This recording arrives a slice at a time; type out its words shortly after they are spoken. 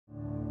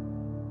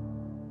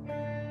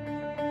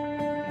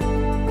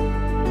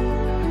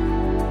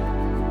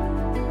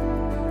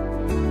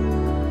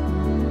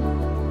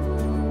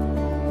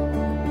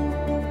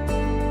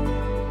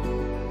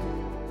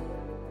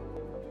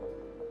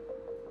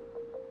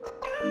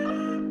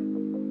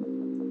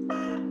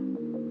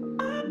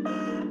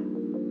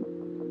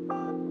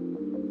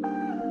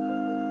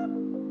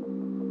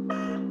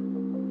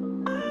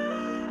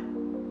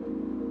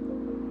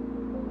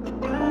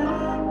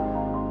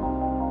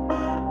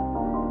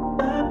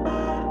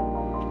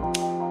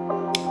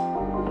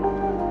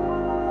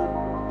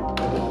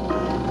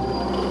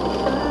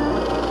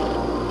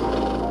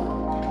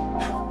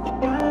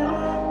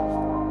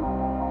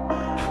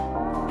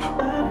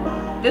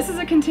this is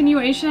a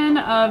continuation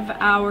of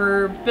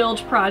our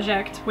Bilge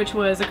project, which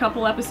was a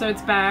couple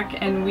episodes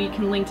back, and we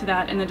can link to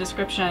that in the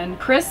description.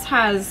 Chris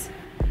has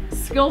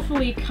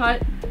skillfully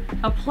cut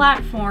a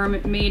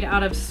platform made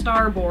out of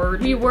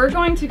starboard. We were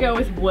going to go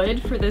with wood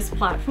for this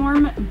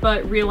platform,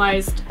 but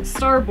realized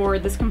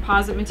starboard, this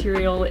composite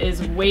material,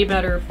 is way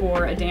better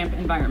for a damp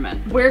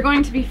environment. We're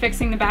going to be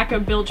fixing the back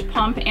of Bilge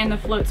pump and the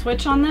float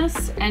switch on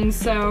this, and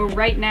so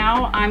right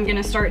now I'm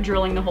gonna start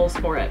drilling the holes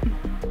for it.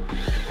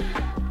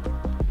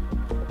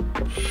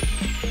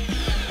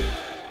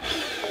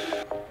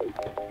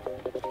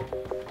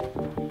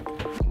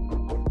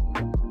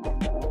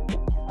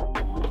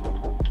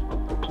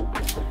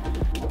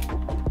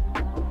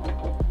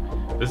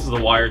 This is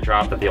the wire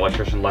drop that the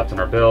electrician left in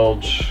our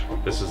bilge.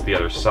 This is the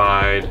other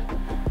side.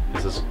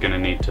 This is gonna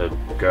need to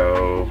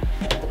go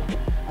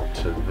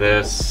to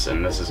this,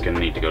 and this is gonna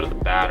need to go to the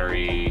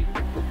battery,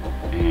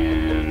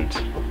 and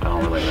I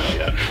don't really know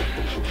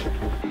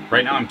yet.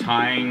 Right now I'm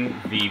tying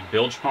the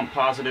bilge pump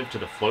positive to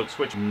the float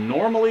switch.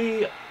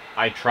 Normally,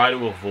 I try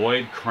to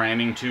avoid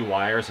cramming 2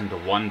 wires into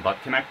one butt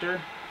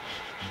connector,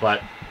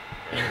 but...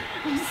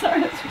 I'm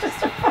sorry, that's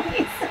just a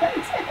funny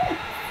sentence.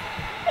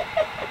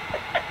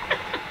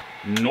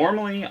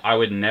 Normally, I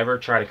would never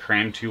try to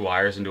cram 2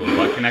 wires into a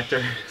butt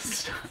connector.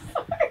 It's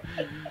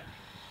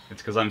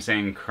because I'm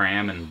saying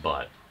cram and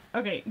butt.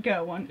 Okay,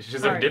 go one.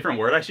 Is there a different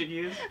word I should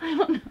use? I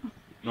don't know.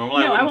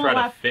 Normally, I wouldn't try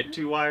to fit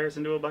 2 wires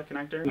into a butt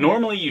connector.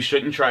 Normally, you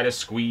shouldn't try to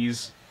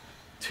squeeze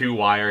 2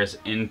 wires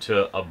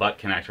into a butt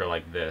connector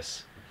like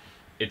this.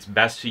 It's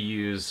best to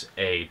use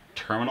a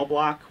terminal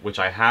block, which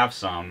I have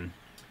some,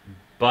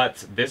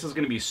 but this is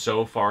going to be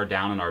so far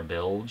down in our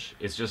bilge,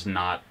 it's just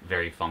not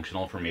very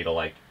functional for me to,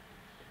 like,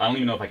 I don't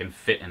even know if I can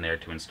fit in there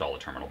to install a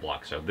terminal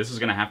block, so this is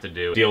going to have to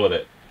deal with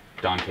it,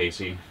 Don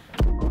Casey.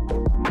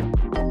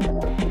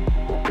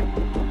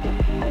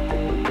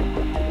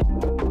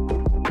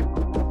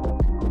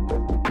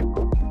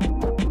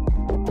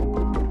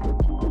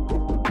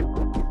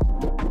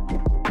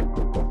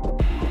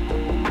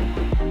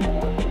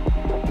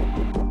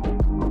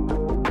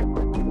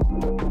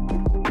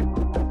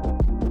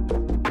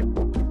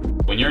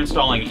 When you're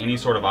installing any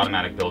sort of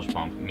automatic bilge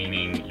pump,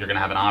 meaning you're going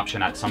to have an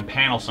option at some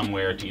panel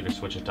somewhere to either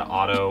switch it to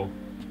auto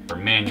or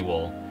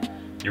manual,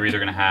 you're either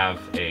going to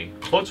have a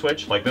float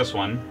switch like this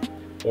one,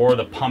 or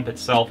the pump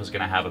itself is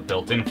going to have a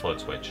built-in float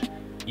switch.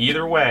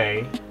 Either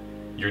way,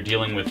 you're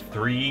dealing with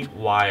 3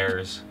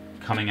 wires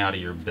coming out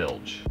of your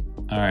bilge.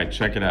 All right,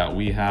 check it out.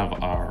 We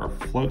have our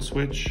float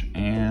switch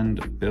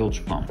and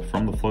bilge pump.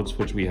 From the float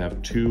switch, we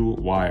have 2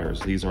 wires.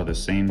 These are the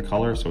same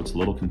color, so it's a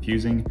little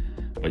confusing,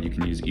 but you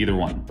can use either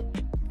one.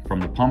 From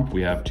the pump,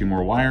 we have 2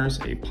 more wires,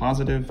 a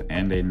positive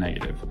and a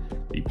negative.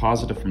 The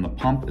positive from the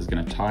pump is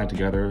going to tie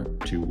together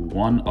to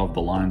one of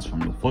the lines from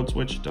the float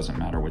switch, doesn't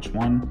matter which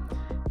one.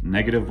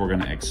 Negative we're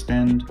going to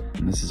extend,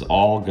 and this is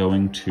all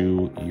going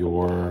to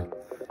your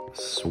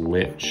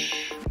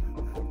switch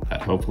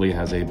that hopefully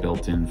has a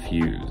built-in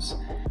fuse.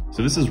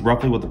 So this is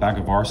roughly what the back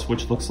of our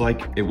switch looks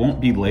like. It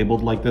won't be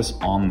labeled like this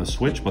on the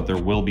switch, but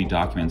there will be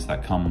documents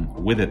that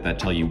come with it that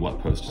tell you what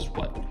post is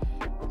what.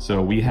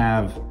 So we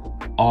have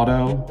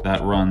auto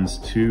that runs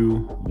to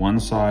one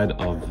side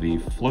of the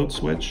float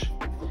switch.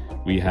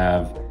 We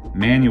have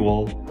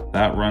manual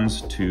that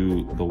runs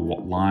to the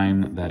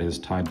line that is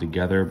tied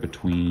together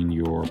between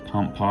your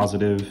pump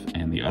positive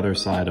and the other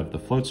side of the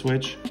float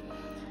switch.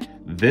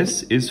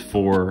 This is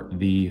for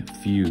the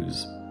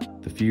fuse.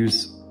 The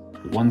fuse,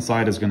 one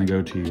side is going to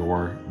go to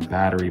your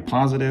battery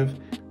positive.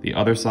 The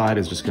other side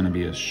is just going to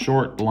be a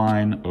short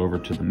line over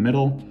to the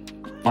middle.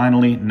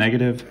 Finally,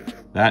 negative.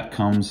 That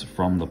comes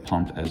from the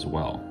pump as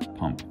well,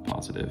 pump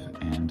positive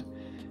and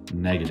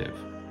negative.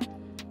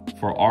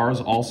 For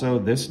ours also,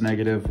 this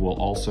negative will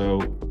also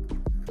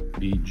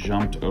be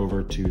jumped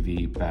over to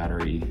the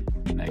battery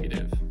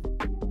negative.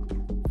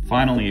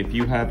 Finally, if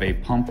you have a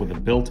pump with a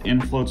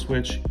built-in float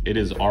switch, it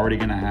is already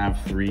going to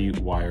have 3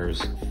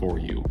 wires for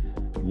you.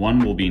 One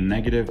will be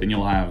negative, then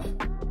you'll have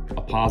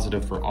a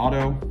positive for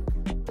auto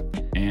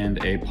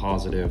and a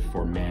positive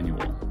for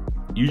manual.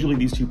 Usually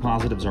these 2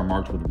 positives are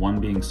marked with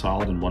one being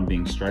solid and one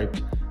being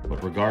striped,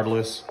 but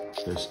regardless,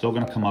 they're still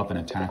going to come up and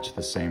attach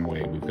the same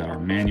way. We've got our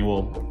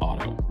manual,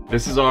 auto.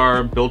 This is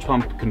our bilge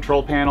pump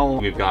control panel.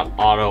 We've got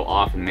auto,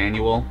 off, and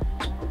manual.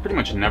 It's pretty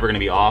much never going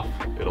to be off.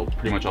 It'll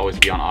pretty much always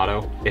be on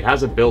auto. It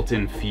has a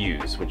built-in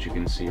fuse, which you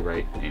can see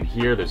right in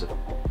here. There's a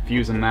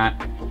fuse in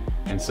that.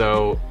 And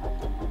so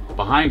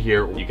behind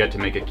here, you get to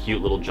make a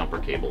cute little jumper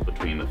cable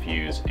between the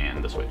fuse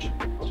and the switch.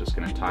 It's just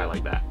going to tie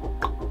like that.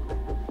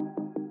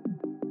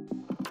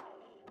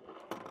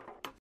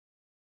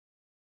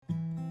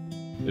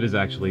 It is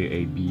actually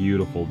a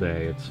beautiful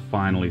day. It's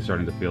finally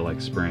starting to feel like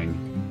spring.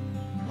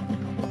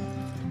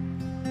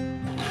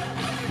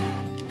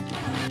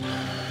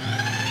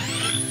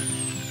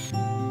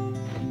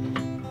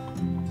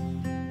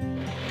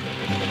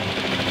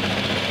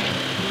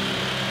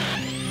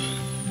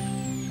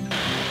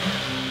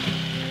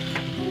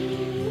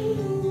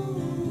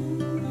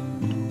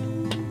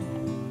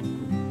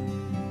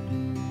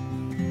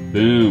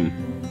 Boom.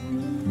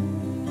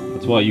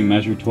 That's why you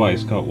measure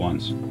twice, cut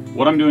once.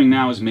 What I'm doing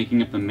now is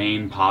making up the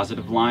main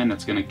positive line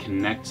that's going to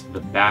connect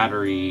the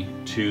battery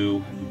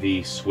to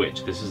the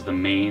switch. This is the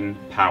main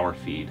power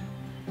feed.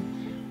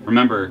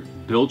 Remember,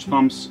 bilge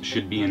pumps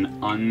should be an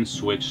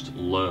unswitched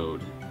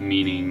load,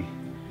 meaning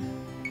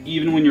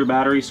even when your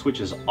battery switch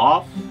is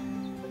off,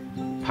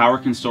 power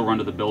can still run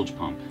to the bilge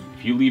pump.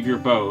 If you leave your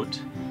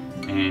boat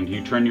and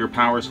you turn your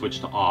power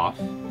switch to off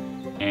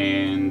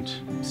and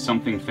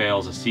something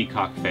fails, a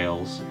seacock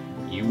fails,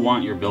 you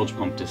want your bilge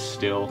pump to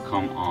still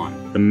come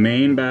on. The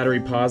main battery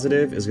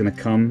positive is going to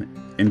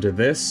come into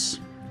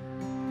this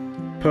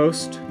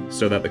post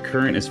so that the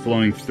current is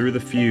flowing through the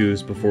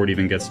fuse before it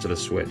even gets to the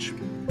switch.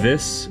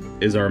 This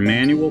is our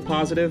manual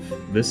positive.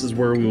 This is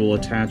where we will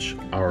attach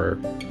our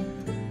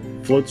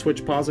float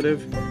switch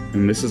positive,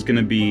 and this is going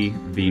to be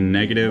the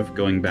negative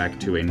going back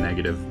to a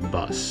negative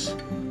bus.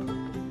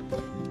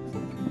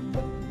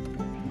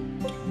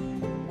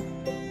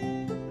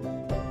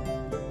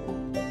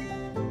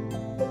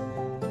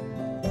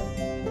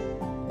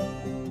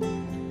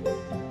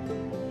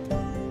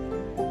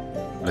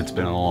 It's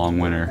been a long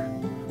winter.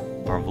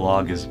 Our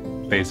vlog has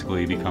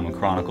basically become a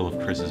chronicle of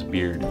Chris's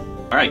beard.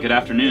 Alright, good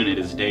afternoon. It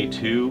is day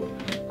 2.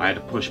 I had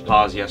to push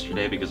pause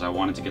yesterday because I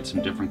wanted to get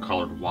some different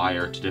colored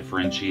wire to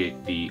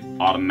differentiate the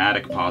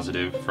automatic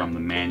positive from the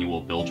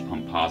manual bilge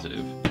pump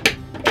positive.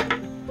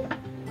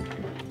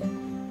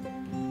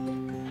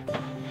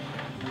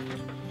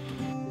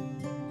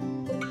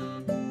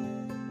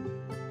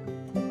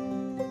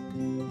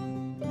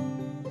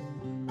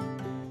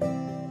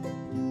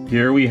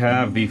 Here we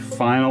have the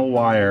final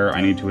wire I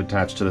need to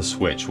attach to the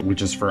switch,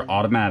 which is for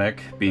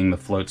automatic, being the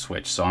float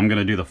switch. So I'm going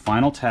to do the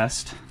final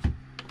test.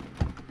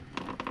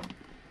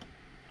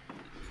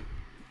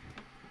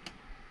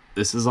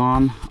 This is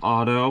on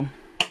auto.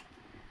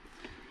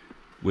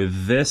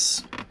 With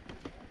this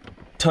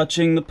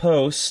touching the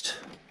post.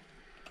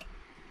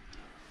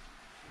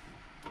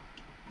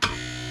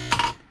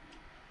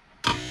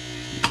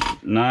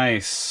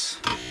 Nice.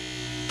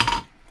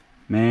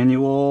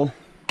 Manual.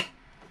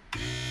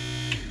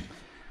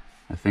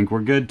 I think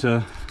we're good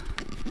to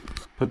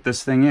put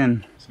this thing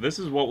in. So this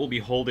is what will be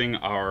holding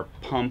our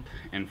pump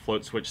and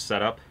float switch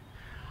setup.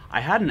 I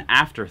had an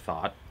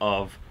afterthought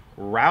of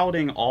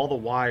routing all the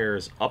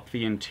wires up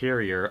the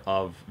interior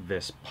of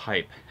this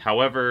pipe.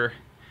 However,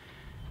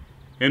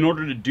 in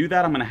order to do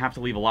that, I'm going to have to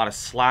leave a lot of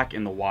slack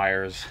in the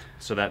wires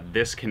so that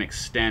this can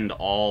extend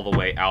all the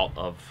way out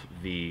of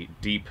the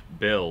deep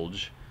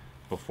bilge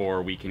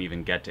before we can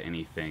even get to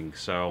anything.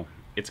 So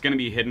it's going to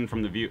be hidden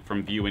from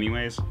view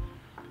anyways.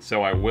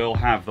 So I will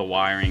have the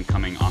wiring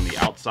coming on the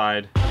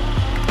outside.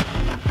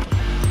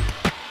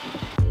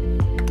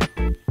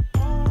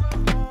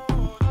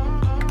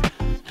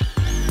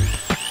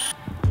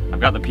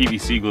 I've got the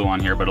PVC glue on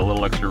here, but a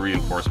little extra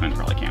reinforcement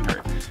probably can't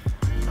hurt.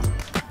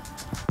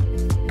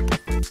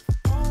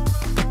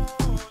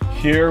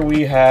 Here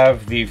we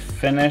have the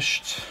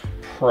finished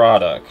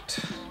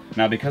product.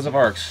 Now, because of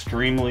our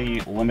extremely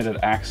limited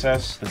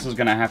access, this is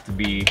gonna have to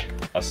be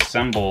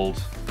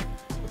assembled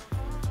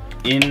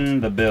in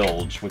the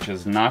bilge, which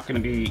is not going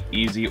to be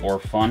easy or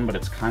fun, but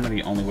it's kind of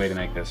the only way to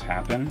make this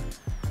happen.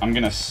 I'm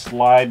going to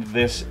slide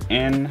this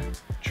in,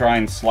 try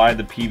and slide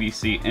the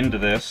PVC into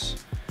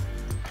this,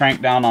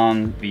 crank down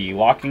on the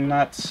locking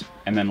nuts,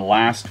 and then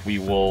last we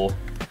will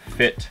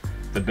fit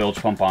the bilge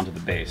pump onto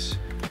the base.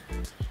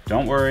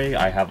 Don't worry,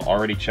 I have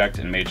already checked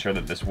and made sure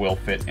that this will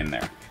fit in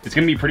there. It's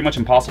going to be pretty much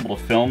impossible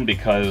to film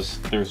because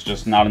there's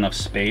just not enough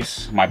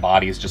space. My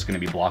body is just going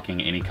to be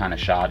blocking any kind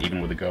of shot,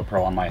 even with a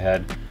GoPro on my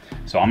head.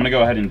 So I'm gonna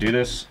go ahead and do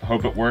this,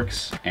 hope it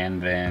works,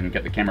 and then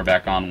get the camera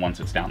back on once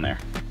it's down there.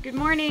 Good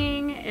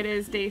morning. It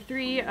is day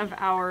 3 of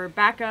our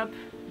backup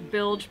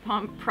bilge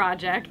pump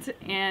project,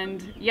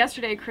 and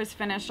yesterday Chris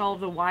finished all of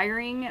the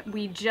wiring.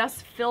 We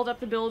just filled up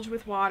the bilge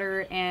with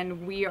water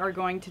and we are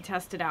going to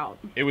test it out.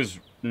 It was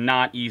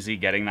not easy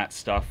getting that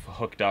stuff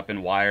hooked up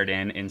and wired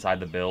inside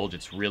the bilge.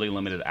 It's really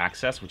limited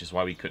access, which is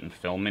why we couldn't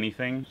film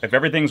anything. If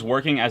everything's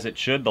working as it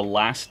should, the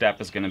last step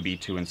is going to be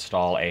to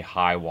install a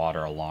high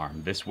water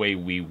alarm. This way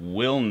we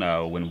will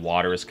know when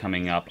water is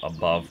coming up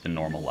above the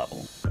normal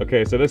level.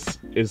 Okay, so this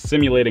is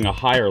simulating a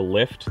higher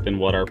lift than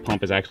what our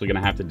pump is actually going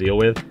to have to deal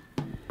with.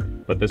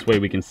 But this way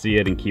we can see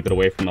it and keep it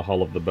away from the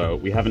hull of the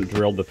boat. We haven't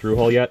drilled the through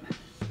hull yet.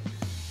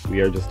 We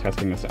are just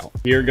testing this out.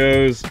 Here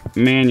goes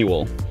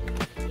manual.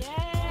 Yay!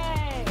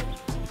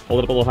 Hold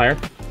it up a little higher.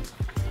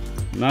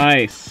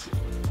 Nice.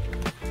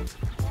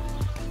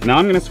 Now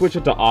I'm gonna switch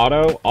it to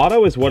auto.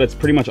 Auto is what it's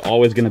pretty much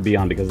always gonna be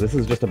on because this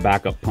is just a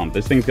backup pump.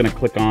 This thing's gonna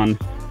click on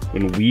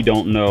when we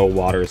don't know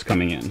water is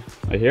coming in.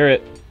 I hear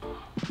it.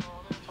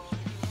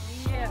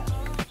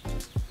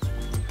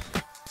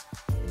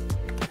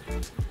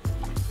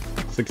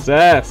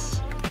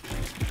 Success!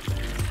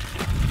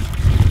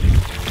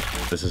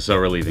 This is so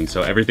relieving.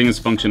 So everything is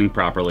functioning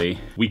properly.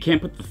 We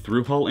can't put the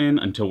through hull in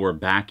until we're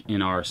back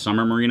in our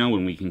summer marina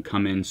when we can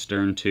come in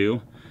stern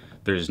to.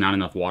 There's not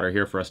enough water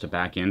here for us to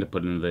back in to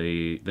put in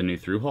the new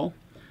through hull.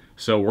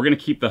 So we're gonna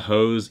keep the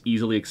hose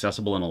easily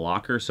accessible in a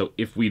locker. So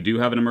if we do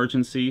have an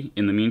emergency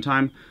in the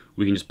meantime,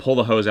 we can just pull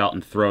the hose out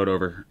and throw it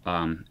over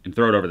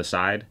the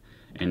side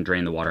and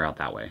drain the water out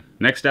that way.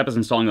 Next step is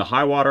installing the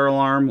high water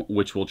alarm,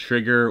 which will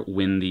trigger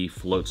when the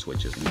float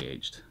switch is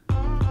engaged.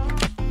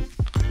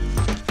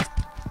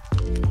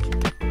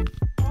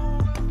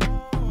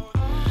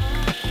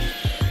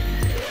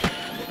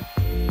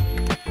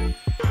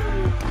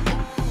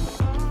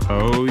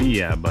 Oh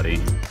yeah,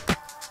 buddy.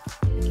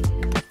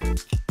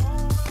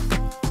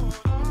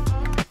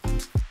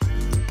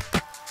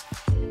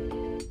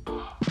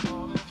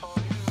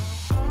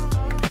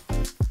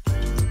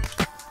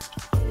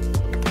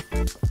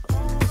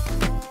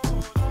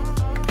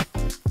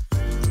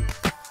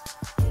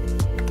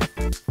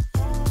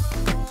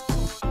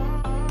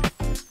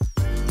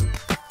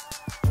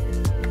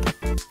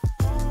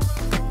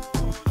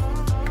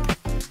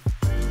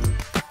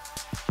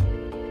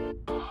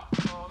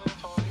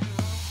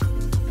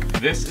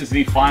 This is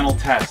the final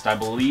test. I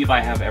believe I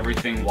have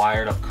everything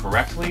wired up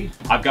correctly.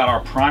 I've got our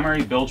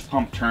primary bilge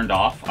pump turned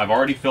off. I've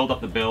already filled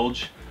up the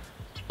bilge,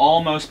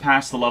 almost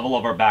past the level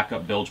of our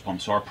backup bilge pump.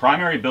 So our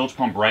primary bilge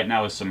pump right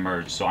now is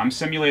submerged. So I'm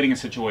simulating a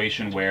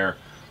situation where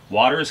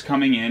water is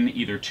coming in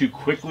either too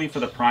quickly for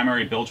the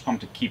primary bilge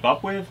pump to keep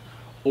up with,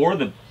 or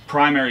the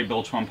primary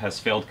bilge pump has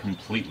failed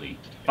completely.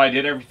 If I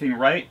did everything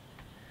right,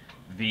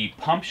 the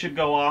pump should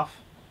go off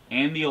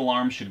and the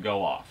alarm should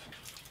go off.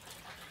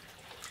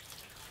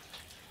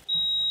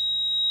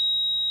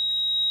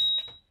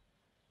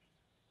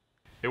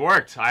 It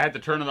worked. I had to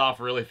turn it off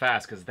really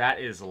fast because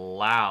that is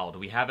loud.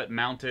 We have it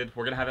mounted.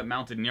 We're going to have it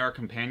mounted near our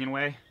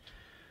companionway.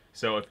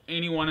 So if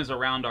anyone is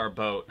around our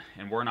boat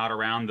and we're not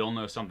around, they'll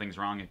know something's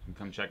wrong and can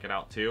come check it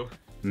out too.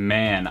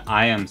 Man,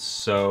 I am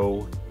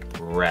so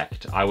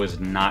wrecked. I was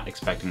not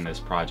expecting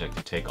this project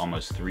to take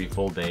almost 3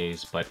 full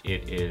days, but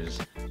it is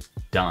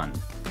done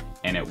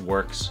and it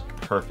works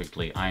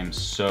perfectly. I am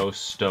so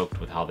stoked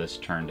with how this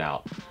turned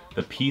out.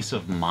 The peace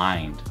of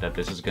mind that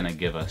this is gonna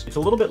give us. It's a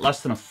little bit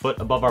less than a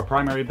foot above our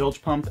primary bilge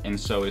pump, and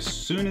so as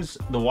soon as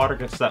the water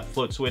gets to that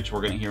float switch,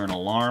 we're gonna hear an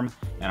alarm,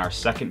 and our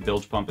second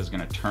bilge pump is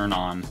gonna turn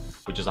on,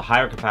 which is a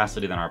higher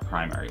capacity than our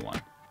primary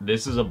one.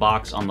 This is a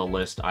box on the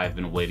list I've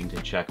been waiting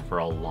to check for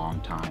a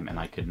long time, and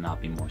I could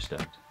not be more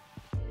stoked.